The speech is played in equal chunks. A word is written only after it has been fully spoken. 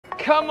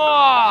Come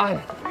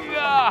on.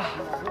 Yeah.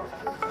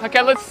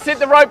 Okay, let's sit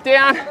the rope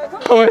down.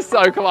 Oh, we're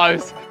so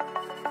close.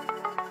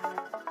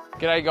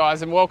 G'day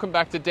guys, and welcome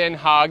back to Den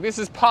Haag. This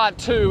is part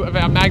 2 of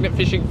our magnet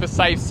fishing for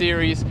safe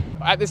series.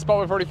 At this spot,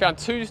 we've already found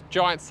 2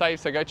 giant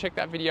safes, so go check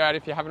that video out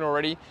if you haven't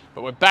already.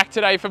 But we're back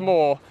today for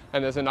more,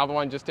 and there's another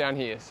one just down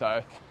here.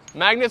 So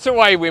magnets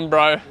away,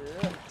 Wimbro.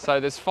 Yeah.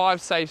 So there's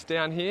 5 safes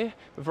down here.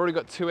 We've already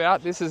got 2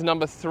 out. This is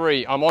number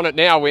 3. I'm on it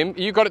now, Wim.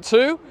 You got it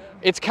too? Yeah.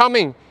 It's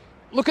coming.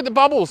 Look at the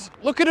bubbles.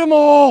 Look at them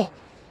all.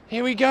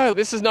 Here we go.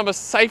 This is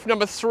safe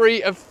number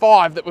 3 of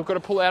 5 that we've got to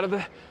pull out of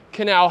the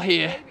canal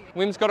here.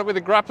 Wim's got it with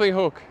a grappling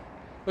hook.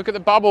 Look at the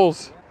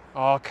bubbles.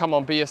 Oh, come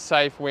on, be a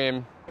safe,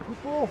 Wim.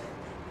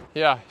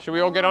 Yeah, should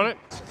we all get on it?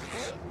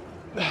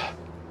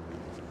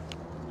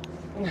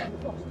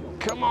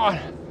 Come on.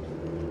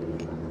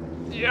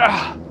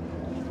 Yeah.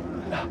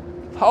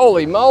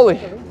 Holy moly.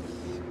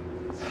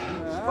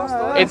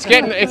 It's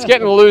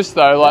getting loose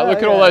though. Like,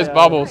 look at all those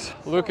bubbles.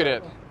 Look at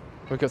it.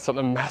 We've got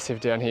something massive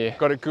down here.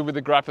 Got it good with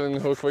the grappling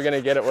hook. We're gonna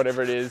get it,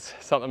 whatever it is.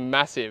 Something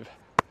massive.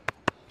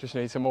 Just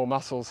need some more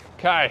muscles.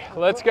 Okay,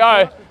 let's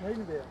go.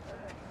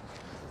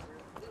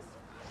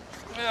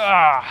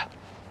 Ah.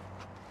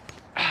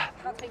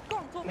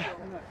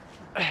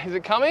 Is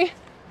it coming?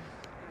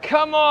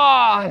 Come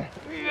on!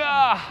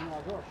 Yeah.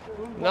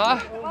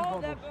 No?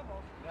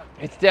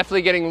 It's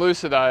definitely getting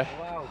looser though.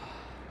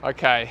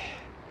 Okay.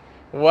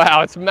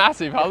 Wow, it's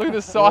massive. Huh? Look at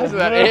the size of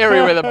that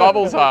area where the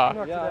bubbles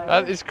are.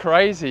 That is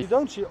crazy. You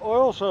don't see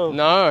oil, so...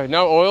 No,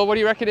 no oil. What do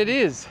you reckon it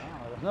is?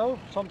 No,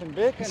 something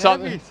big and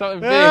something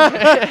big.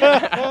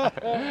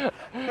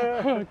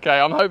 Okay,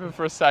 I'm hoping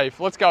for a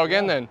safe. Let's go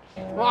again then.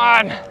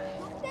 1,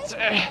 2,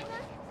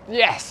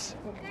 yes.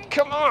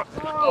 Come on.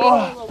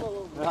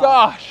 Oh,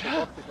 gosh.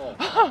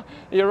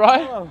 You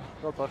right?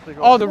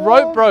 Oh, the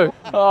rope broke.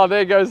 Oh,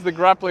 there goes the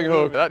grappling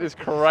hook. That is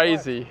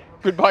crazy.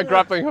 Goodbye,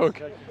 grappling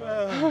hook.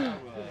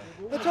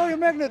 Let's throw your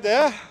magnet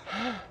there.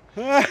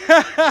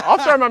 I'll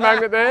throw my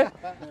magnet there.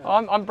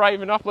 I'm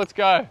brave enough. Let's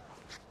go.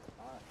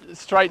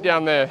 Straight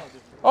down there.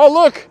 Oh,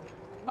 look.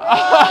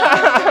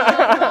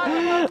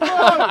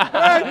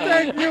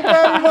 Thank you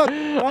very much.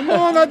 Come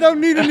on, I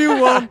don't need a new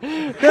one.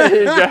 There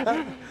you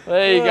go.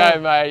 There you go,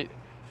 mate.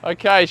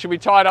 Okay, should we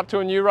tie it up to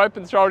a new rope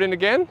and throw it in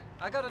again?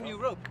 I got a new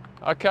rope.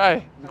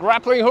 Okay,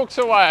 grappling hooks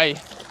away.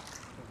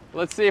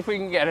 Let's see if we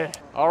can get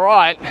it. All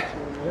right.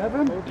 You have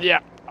him?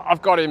 Yeah,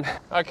 I've got him.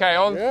 Okay,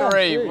 on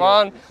 3.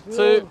 1,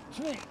 2.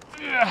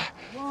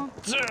 1,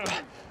 2.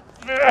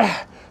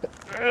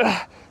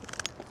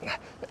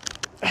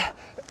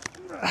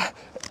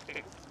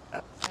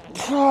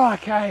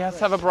 Okay, let's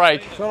have a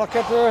break. Shall I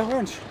get the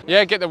winch?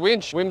 Yeah, get the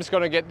winch. Wim's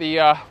going to get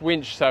the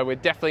winch, so we're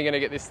definitely going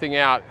to get this thing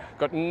out.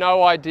 Got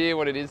no idea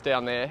what it is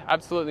down there.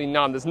 Absolutely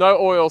none. There's no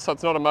oil, so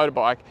it's not a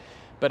motorbike,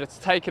 but it's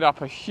taken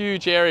up a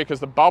huge area because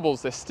the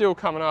bubbles, they're still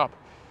coming up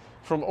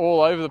from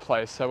all over the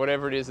place. So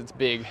whatever it is, it's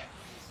big,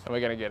 and we're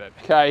going to get it.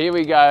 Okay, here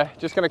we go.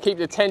 Just going to keep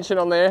the tension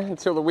on there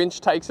until the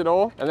winch takes it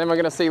all, and then we're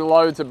going to see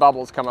loads of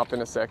bubbles come up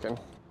in a second.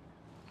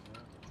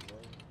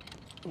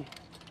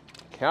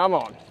 Come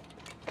on.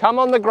 Come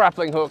on, the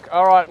grappling hook.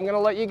 All right, I'm gonna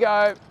let you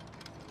go.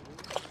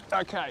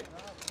 Okay.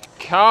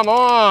 Come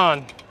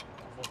on.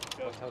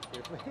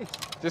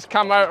 Just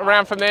come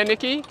around from there,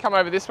 Nikki. Come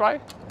over this way.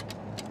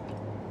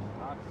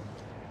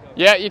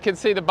 Yeah, you can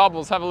see the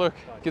bubbles. Have a look.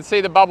 You can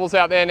see the bubbles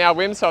out there now,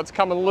 Wim, so it's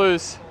coming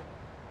loose.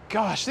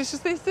 Gosh, this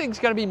thing's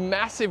gonna be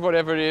massive,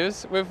 whatever it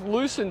is. We've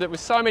loosened it with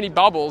so many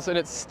bubbles and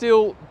it's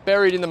still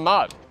buried in the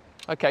mud.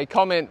 Okay,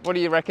 comment, what do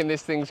you reckon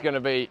this thing's gonna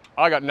be?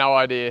 I got no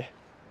idea.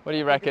 What do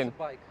you reckon?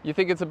 You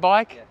think it's a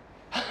bike?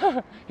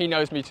 Yeah. He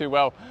knows me too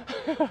well.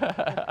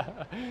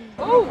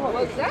 Oh,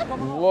 what's that?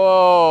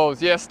 Whoa,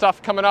 yeah, stuff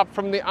coming up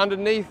from the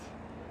underneath.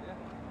 Yeah.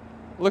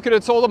 Look at it,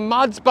 it's all the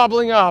mud's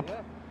bubbling up.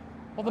 Yeah.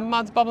 All the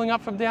mud's bubbling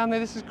up from down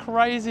there. This is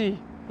crazy.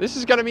 This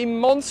is gonna be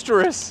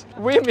monstrous.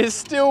 Wim is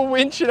still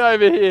winching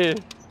over here.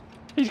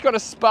 He's got a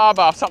spar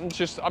bar, I'm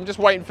just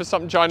waiting for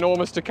something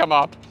ginormous to come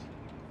up.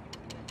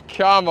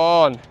 Come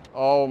on.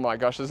 Oh my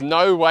gosh, there's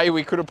no way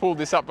we could have pulled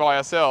this up by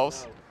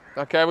ourselves.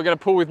 Okay, we're going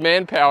to pull with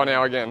manpower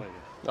now again.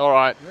 All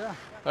right.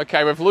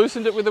 Okay, we've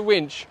loosened it with a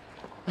winch.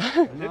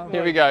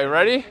 Here we go.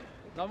 Ready?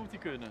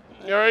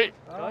 You ready?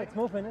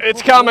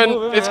 It's coming.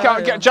 It's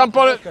coming. Jump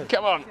on it.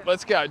 Come on.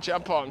 Let's go.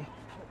 Jump on.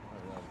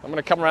 I'm going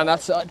to come around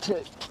that side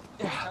too.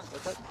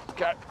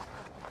 Okay.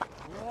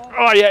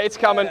 Oh yeah, it's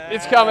coming.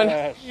 It's coming.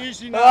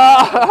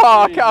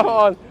 Oh, come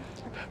on.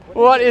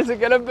 What is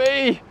it going to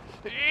be?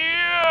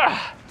 Yeah.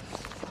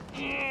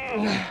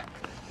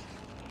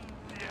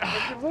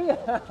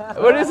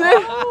 What is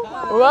it?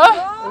 What?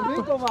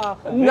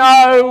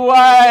 No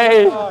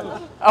way!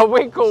 A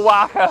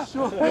Winkelwacker.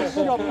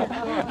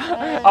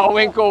 A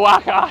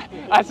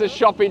Winkelwacker. That's a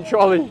shopping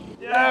trolley.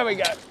 There we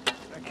go.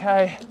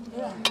 Okay.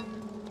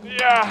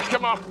 Yeah,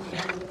 come on.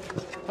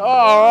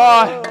 All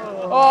right.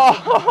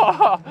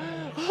 Oh,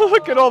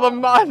 look at all the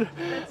mud.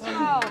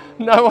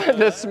 No one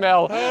to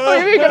smell.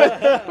 Look,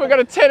 we've got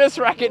a tennis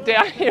racket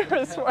down here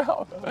as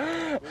well.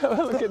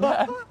 Look at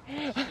that.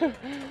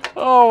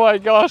 Oh my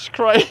gosh,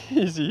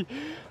 crazy.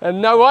 And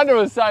no wonder it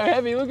was so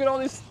heavy. Look at all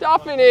this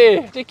stuff in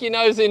here. Stick your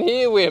nose in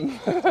here, Wim.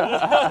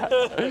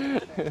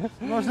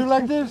 You want to do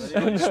like this?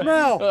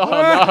 Smell.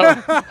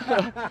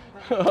 Oh,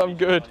 no. I'm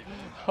good.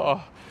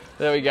 Oh,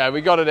 there we go.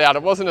 We got it out.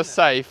 It wasn't a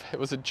safe. It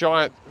was a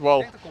giant,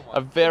 well,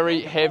 a very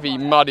heavy,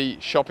 muddy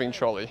shopping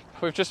trolley.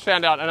 We've just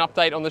found out an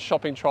update on the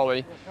shopping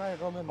trolley,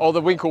 or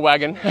the Winkle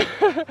Wagon.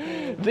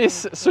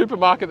 This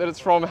supermarket that it's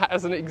from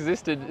hasn't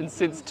existed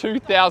since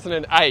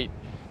 2008.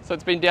 So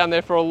it's been down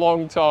there for a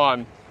long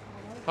time.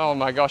 Oh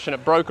my gosh, and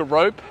it broke a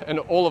rope, and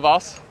all of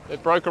us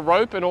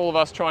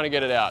trying to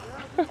get it out.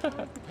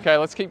 Okay,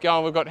 let's keep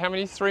going. We've got how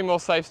many? 3 more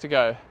safes to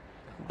go.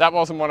 That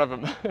wasn't one of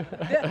them.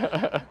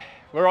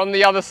 We're on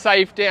the other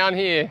safe down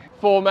here.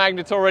 4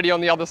 magnets already on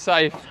the other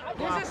safe.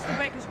 This is the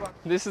biggest one.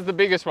 This is the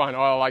biggest one.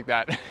 Oh, I like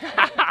that.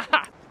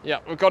 Yeah,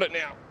 we've got it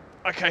now.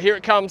 Okay, here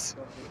it comes.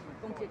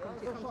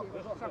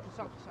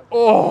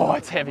 Oh,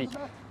 it's heavy.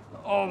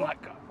 Oh my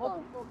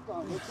God.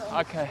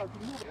 Okay,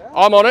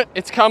 I'm on it.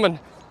 It's coming.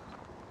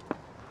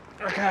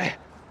 Okay,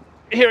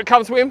 here it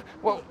comes, Wim.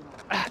 Whoa.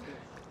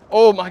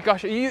 Oh my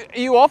gosh, are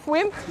you off,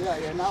 Wim?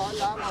 Yeah, now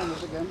I'm on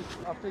it again.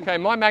 Okay,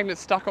 my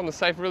magnet's stuck on the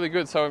safe really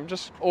good, so I'm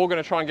just all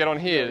going to try and get on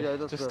here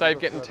to stay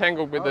getting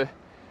tangled with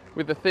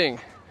the thing.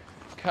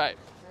 Okay.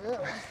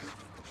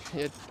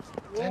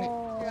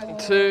 Yeah.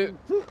 2.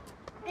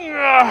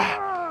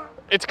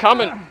 It's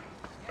coming.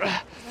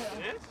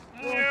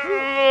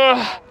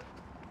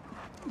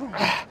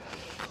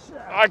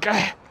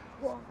 Okay.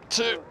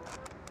 2.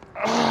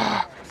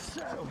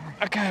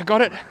 Okay, I got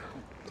it.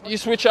 You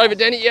switch over,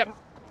 Danny. Yep.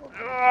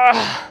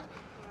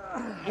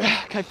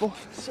 Okay, 4.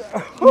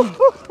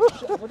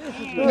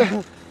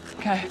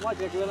 Okay.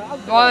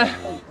 1.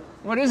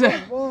 What is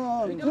it?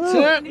 1, 2.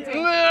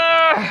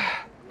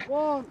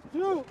 1,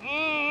 2.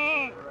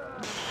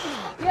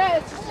 Yeah,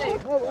 it's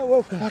safe.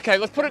 Okay,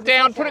 let's put it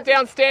down,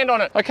 stand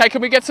on it. Okay,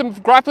 can we get some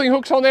grappling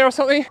hooks on there or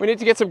something? We need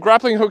to get some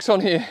grappling hooks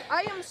on here.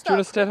 I am stuck. Do you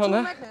want to stand on 2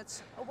 that?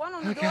 magnets. 1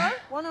 on the door,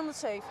 1 on the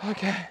safe.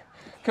 Okay.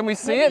 Can we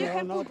see Maybe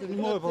it? you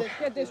can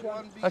get this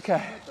one.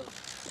 Okay.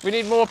 We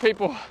need more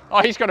people.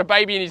 Oh, he's got a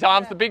baby in his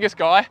arms, the biggest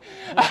guy.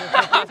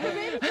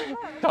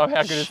 Oh,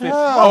 how good is this?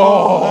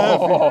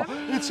 Oh,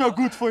 It's so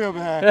good for your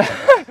back.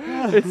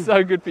 it's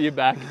so good for your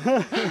back.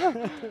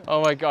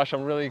 Oh my gosh,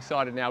 I'm really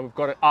excited now. We've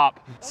got it up.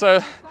 So,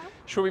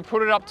 should we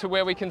put it up to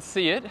where we can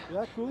see it?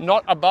 Yeah, cool.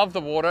 Not above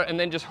the water, and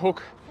then just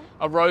hook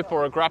a rope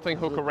or a grappling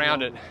hook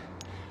around it?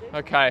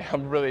 Okay,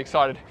 I'm really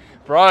excited.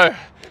 Bro,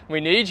 we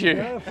need you.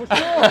 Yeah, for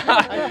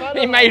sure.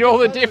 He made all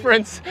the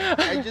difference.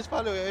 I just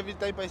follow you every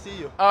time I see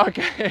you.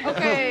 Okay.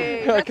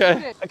 Okay.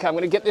 Okay. Okay, I'm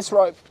gonna get this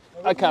rope.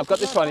 Okay, I've got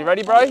this one. You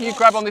ready, bro? You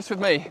grab on this with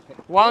me.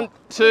 1,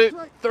 2,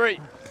 3.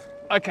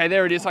 Okay,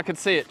 there it is. I can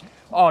see it.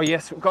 Oh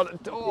yes, we've got it.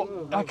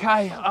 Oh,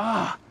 okay.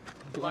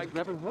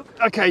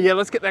 Okay, yeah.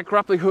 Let's get that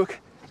grappling hook.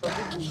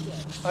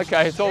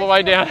 Okay, it's all the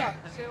way down.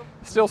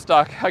 Still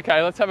stuck.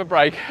 Okay, let's have a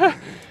break.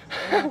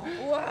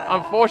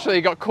 Unfortunately,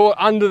 it got caught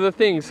under the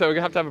thing, so we're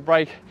gonna have to have a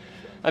break.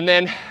 And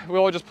then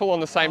we'll all just pull on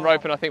the same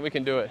rope, and I think we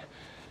can do it.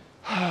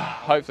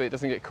 Hopefully, it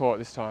doesn't get caught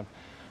this time.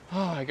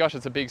 Oh my gosh,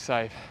 it's a big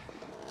save.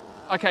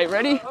 Okay,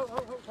 ready?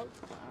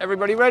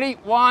 Everybody ready?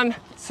 1,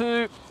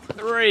 2,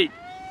 3.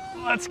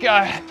 Let's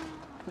go.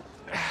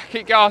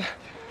 Keep going.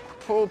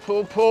 Pull,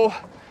 pull, pull.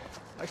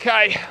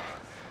 Okay.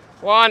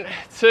 1,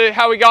 2.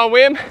 How are we going,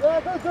 Wim?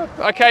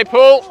 Okay,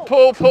 pull,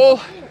 pull, pull.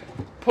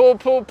 Pull,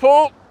 pull,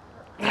 pull.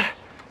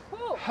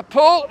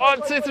 Pull.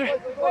 1, 2, 3.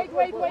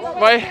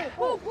 Wait.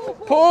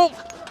 Pull.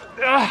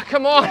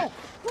 Come on.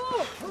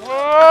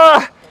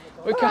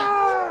 We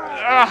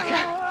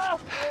can.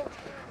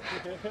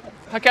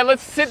 Okay,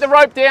 let's sit the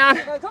rope down.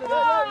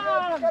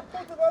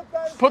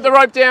 Put the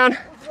rope down.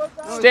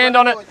 Stand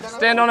on it.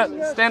 Stand on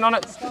it. Stand on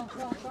it.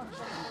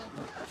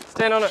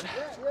 Stand on it.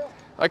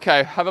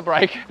 Okay, have a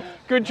break.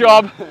 Good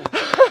job.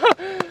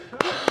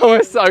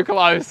 We're so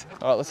close.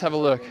 All right, let's have a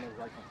look.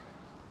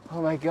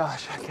 Oh my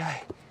gosh.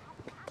 Okay.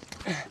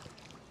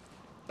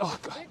 Oh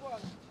God.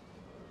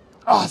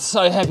 Oh, it's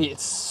so heavy.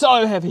 It's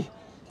so heavy.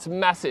 It's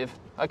massive.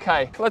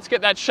 Okay, let's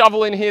get that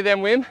shovel in here then,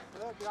 Wim.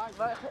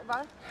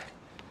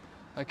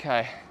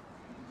 Okay.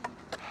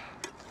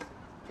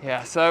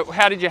 Yeah, so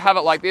how did you have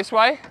it, like this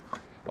way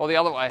or the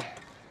other way?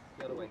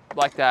 The other way.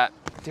 Like that,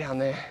 down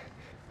there.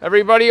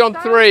 Everybody on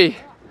 3.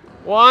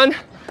 1,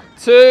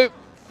 2,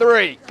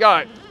 3,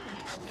 go.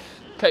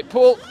 Okay,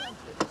 pull.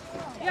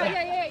 Yeah.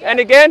 And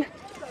again.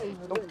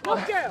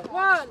 Okay,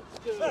 1,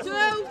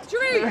 2,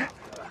 3.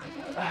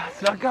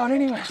 It's not going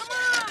anywhere.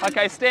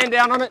 Okay, stand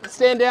down on it,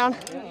 stand down.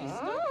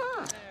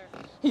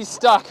 He's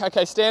stuck.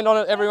 Okay, stand on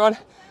it, everyone.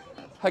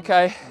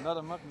 Okay.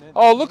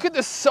 Oh, look at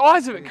the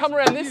size of it. Come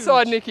around this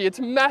side, Nikki. It's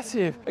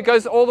massive. It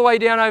goes all the way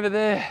down over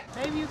there.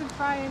 Maybe you can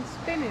try and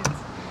spin it,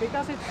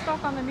 because it's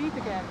stuck underneath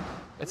again.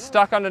 It's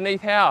stuck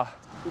underneath how?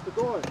 With the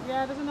door.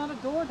 Yeah, there's another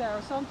door there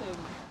or something.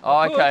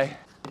 Oh, okay.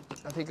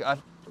 I think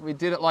we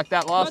did it like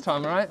that last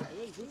time, right?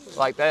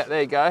 Like that.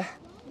 There you go.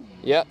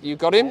 Yeah, you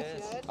got him?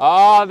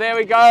 Oh, there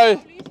we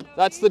go.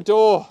 That's the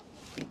door.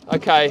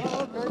 Okay,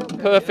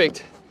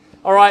 perfect.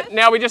 All right,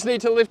 now we just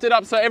need to lift it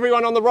up. So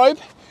everyone on the rope,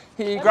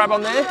 Here, you grab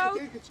on there.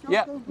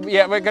 Yeah,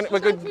 yeah, we're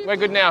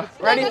good now.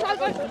 Ready?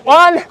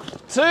 1,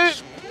 2,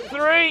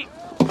 3.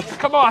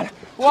 Come on.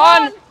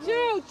 1,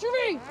 2,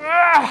 3.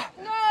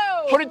 No.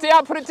 Put it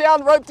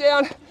down, rope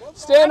down.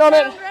 Stand on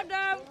it. Grab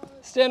down.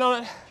 Stand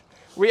on it.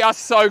 We are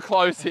so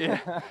close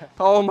here.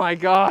 Oh my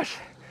gosh.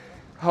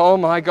 Oh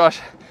my gosh.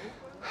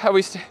 How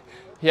we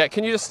yeah,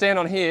 can you just stand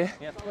on here?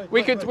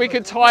 We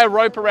could tie a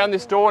rope around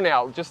this door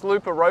now. Just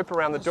loop a rope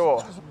around the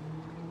door.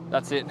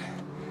 That's it.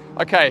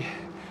 Okay.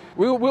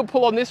 We'll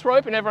pull on this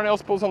rope and everyone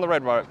else pulls on the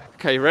red rope.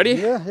 Okay, you ready?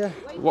 Yeah, yeah.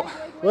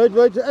 Wait,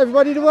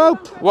 everybody the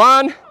rope.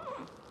 1,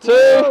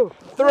 2,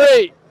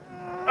 3.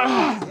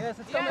 Yes,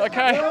 it's coming.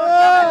 Okay.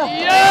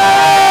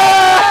 Yeah!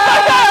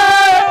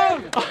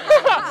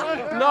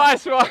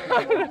 Nice one.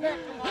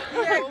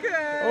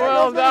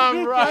 Well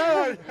done,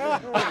 bro.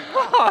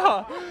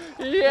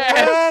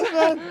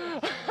 Yes.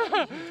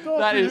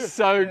 That is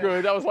so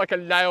good. That was like a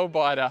nail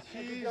biter.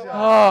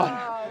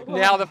 Oh,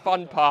 now the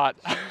fun part.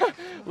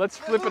 Let's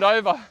flip it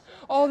over.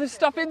 Oh, there's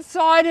stuff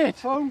inside it.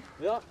 Phone?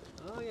 Yeah.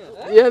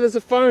 Yeah, there's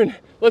a phone.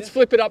 Let's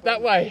flip it up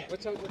that way.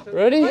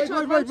 Ready? Wait.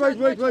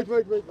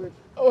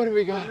 What do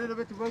we got? A little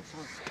bit of rope.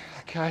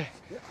 Okay.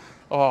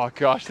 Oh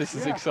gosh, this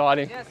is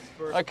exciting.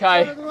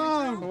 Okay.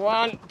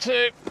 1,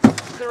 2,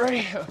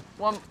 3.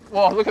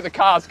 Whoa, look at the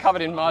cars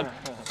covered in mud.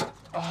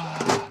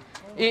 Oh,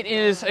 it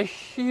is a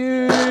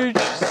huge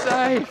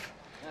safe.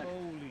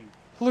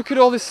 Look at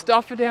all this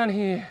stuff down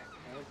here.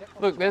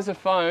 Look, there's a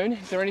phone.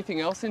 Is there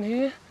anything else in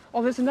here?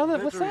 Oh, there's another.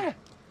 What's that?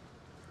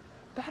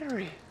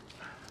 Battery.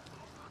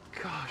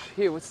 Gosh,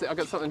 here, what's that? I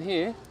got something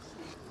here.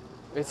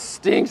 It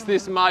stinks,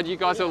 this mud. You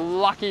guys are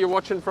lucky you're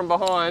watching from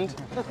behind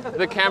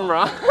the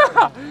camera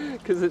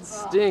because it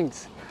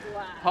stinks.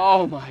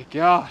 Oh my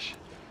gosh.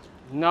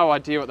 No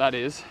idea what that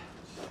is.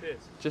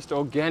 Just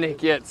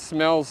organic, yet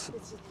smells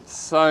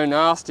so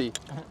nasty.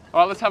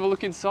 All right, let's have a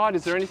look inside.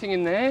 Is there anything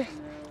in there?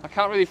 I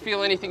can't really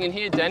feel anything in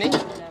here, Danny.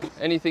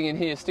 Anything in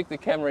here? Stick the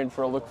camera in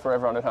for a look for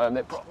everyone at home.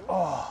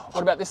 Oh,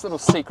 what about this little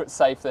secret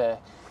safe there?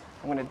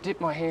 I'm gonna dip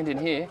my hand in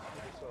here.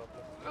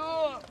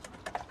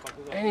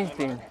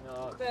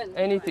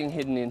 Anything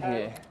hidden in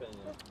here?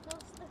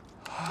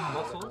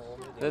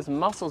 There's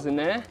mussels in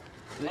there.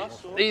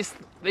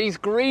 These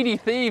greedy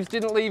thieves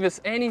didn't leave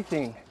us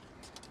anything.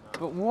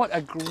 But what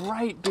a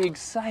great big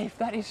safe.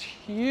 That is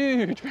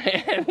huge,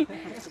 man.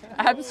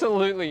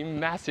 Absolutely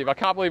massive. I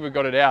can't believe we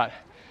got it out.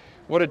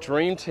 What a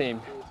dream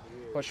team.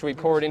 What, should we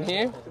pour it in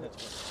here?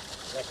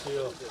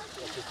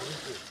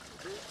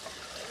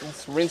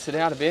 Let's rinse it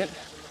out a bit.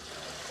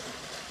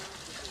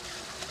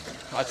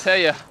 I tell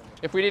you,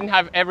 if we didn't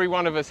have every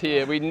one of us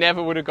here, we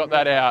never would have got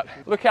that out.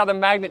 Look how the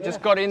magnet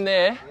just got in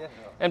there.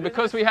 And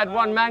because we had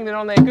one magnet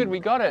on there, good, we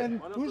got it.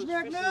 Who's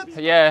magnet?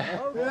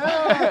 Yeah.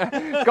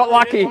 Got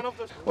lucky.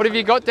 What have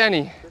you got,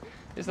 Danny?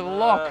 Is it a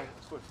lock?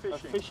 A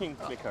fishing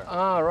clicker.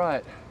 Ah,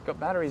 right. Got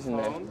batteries in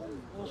there.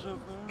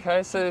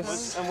 Okay, so...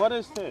 And what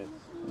is this?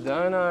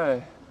 Don't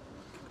know.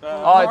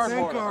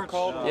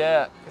 Oh,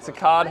 yeah, it's a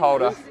card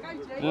holder.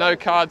 No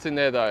cards in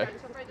there though.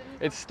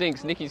 It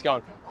stinks. Nikki's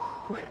going.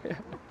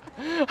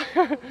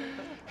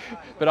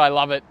 But I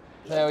love it.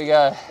 There we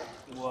go.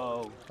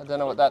 Whoa. I don't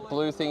know what that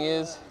blue thing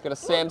is. Got a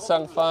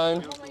Samsung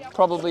phone,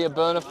 probably a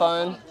burner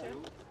phone,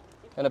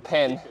 and a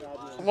pen.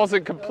 It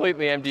wasn't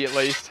completely empty at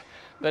least.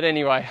 But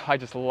anyway, I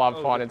just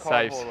love finding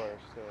safes.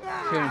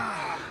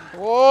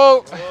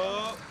 Whoa!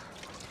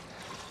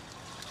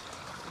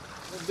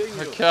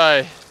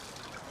 Okay.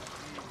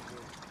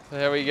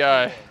 There we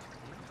go.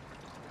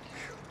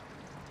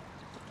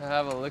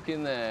 Have a look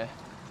in there.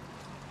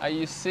 Are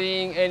you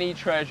seeing any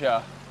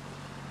treasure?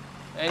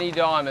 Any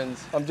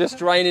diamonds? I'm just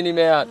draining him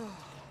out.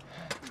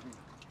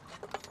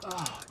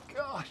 Oh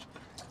gosh.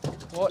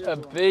 What a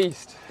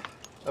beast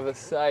of a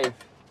safe.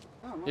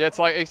 Yeah, it's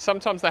like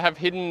sometimes they have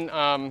hidden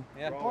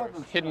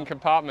hidden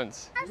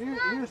compartments.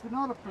 Here's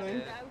another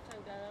plate.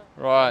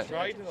 Right.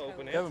 Try to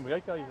open it.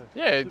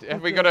 Yeah,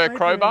 have we got a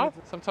crowbar?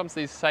 Sometimes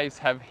these safes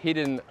have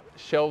hidden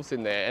shelves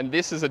in there, and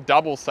this is a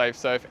double safe,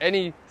 so if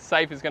any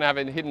safe is going to have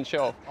a hidden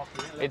shelf,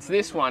 it's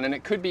this one, and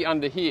it could be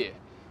under here.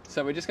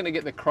 So we're just going to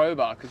get the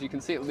crowbar, because you can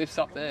see it lifts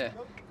up there,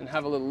 and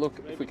have a little look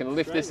if we can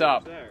lift this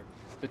up.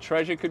 The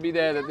treasure could be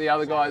there that the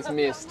other guys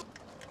missed.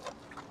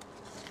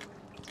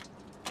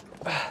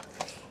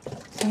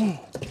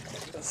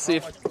 Let's see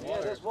if... Yeah,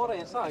 there's water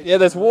inside. Yeah,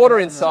 there's water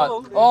inside.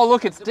 Oh,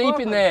 look, it's deep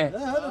in there.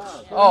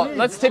 Oh,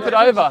 let's tip it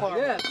over.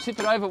 Yeah. Tip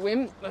it over,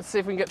 Wim. Let's see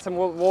if we can get some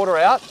water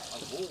out.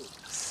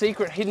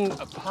 Secret hidden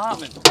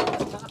apartment.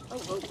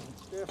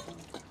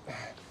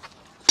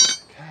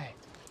 Okay.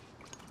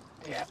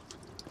 Yeah,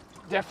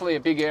 definitely a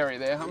big area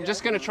there. I'm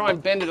just going to try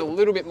and bend it a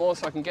little bit more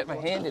so I can get my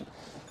hand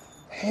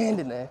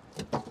in there.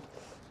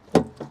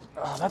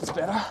 Oh, that's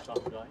better.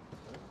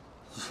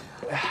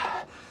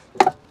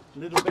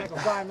 Little bag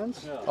of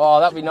diamonds. Oh,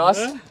 that'd be nice.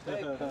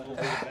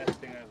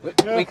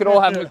 We could all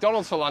have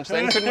McDonald's for lunch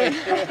then, couldn't we?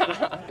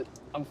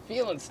 I'm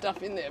feeling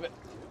stuff in there, but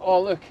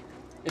oh look,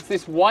 it's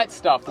this white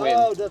stuff, Wim.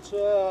 Oh, that's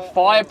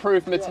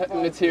Fireproof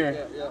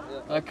material. Yeah.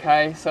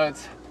 Okay, so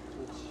it's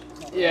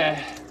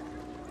yeah.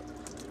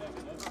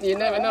 You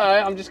never know.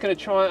 I'm just going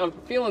to try. I'm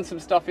feeling some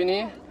stuff in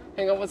here.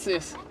 Hang on, what's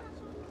this?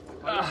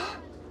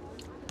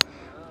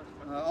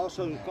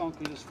 Also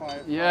continuous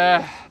fire.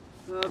 Yeah.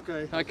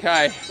 Okay.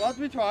 Okay. But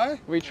we try.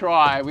 We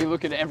try. We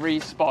look at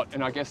every spot,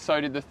 and I guess so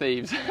did the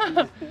thieves.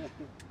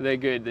 They're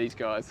good, these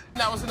guys.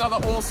 That was another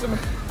awesome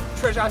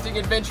treasure hunting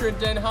adventure in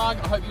Den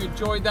Haag. I hope you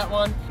enjoyed that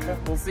one.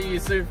 We'll see you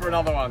soon for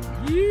another one.